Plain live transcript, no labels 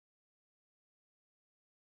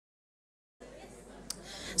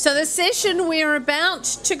So the session we're about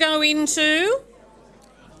to go into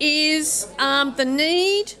is the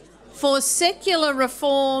need for secular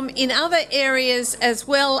reform in other areas as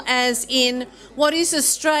well as in what is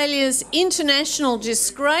Australia's international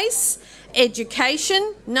disgrace,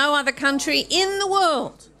 education. No other country in the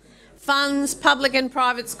world funds public and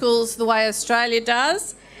private schools the way Australia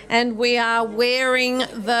does, and we are we're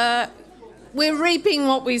reaping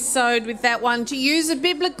what we sowed with that one, to use a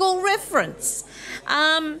biblical reference.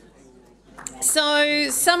 So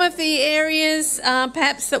some of the areas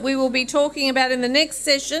perhaps that we will be talking about in the next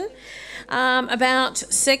session about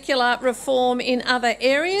secular reform in other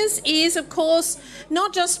areas is, of course,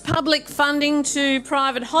 not just public funding to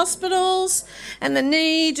private hospitals and the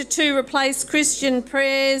need to replace Christian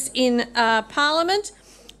prayers in Parliament,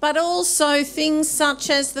 but also things such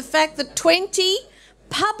as the fact that 20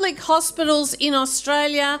 public hospitals in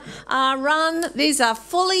Australia are run, these are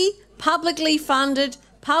fully publicly funded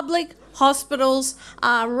public hospitals,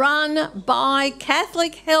 are run by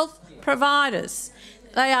Catholic health providers.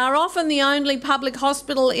 They are often the only public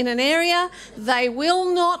hospital in an area. They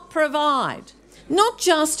will not provide not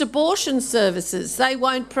just abortion services. They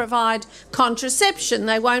won't provide contraception.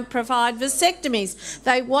 They won't provide vasectomies.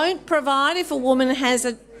 They won't provide, if a woman has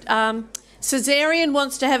a caesarean,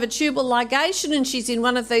 wants to have a tubal ligation and she's in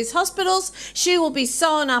one of these hospitals, she will be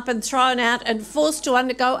sewn up and thrown out and forced to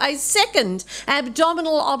undergo a second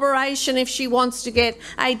abdominal operation if she wants to get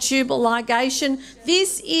a tubal ligation.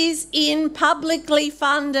 This is in publicly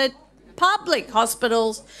funded public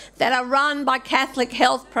hospitals that are run by Catholic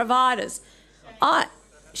health providers.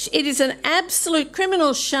 It is an absolute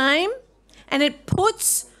criminal shame, and it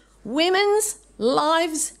puts women's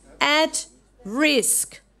lives at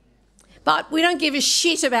risk. But we don't give a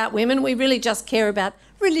shit about women. We really just care about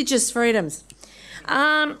religious freedoms.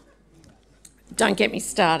 Don't get me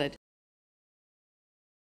started.